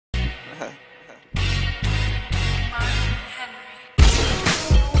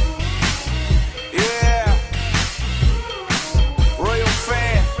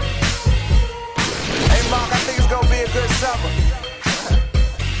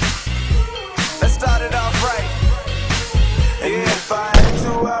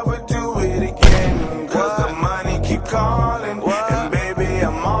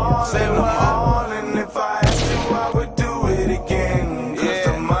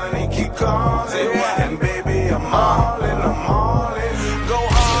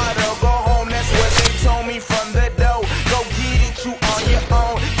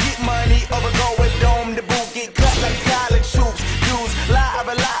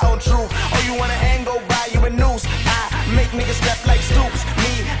you wanna hang, go buy you a noose. I make niggas step like Stoops.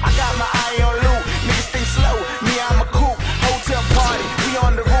 Me, I got my eye on loot. Niggas think slow, me I'm a coupe. Hotel party, we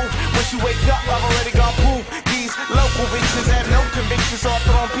on the roof. When she wake up, I've already gone poop. These local bitches have no convictions, so I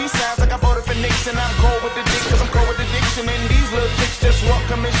throw on peace signs like I voted for Nixon. I'm cold with the dick, cause I'm cold with addiction. And these little chicks just want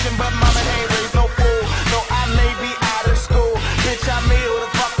commission, but mama ain't raised no fool. No, I may be out of school. Bitch, I'm here, who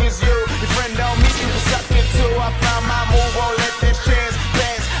the fuck is you? Your friend don't meet you, can suck it too. I found my move, won't let this chance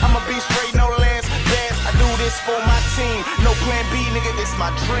pass. I'ma be straight, no last pass. I do this for my team. No plan B, nigga, this my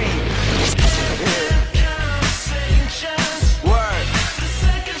dream. Yeah. Word.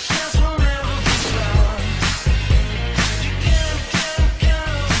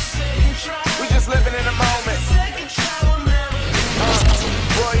 We just living in the moment.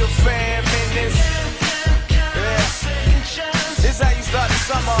 Royal fam in this. Yeah. This how you start the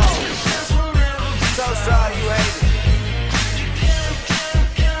summer off. Toast to all you haters.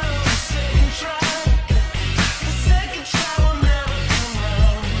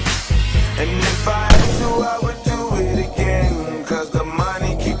 And if I had to, I would do it again. Cause the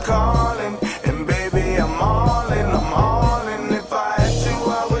money keep calling. And baby, I'm all in, I'm all in. If I had to,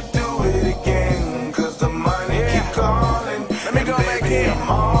 I would do it again. Cause the money keep calling. Let me go back here. I'm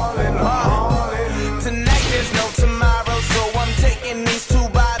all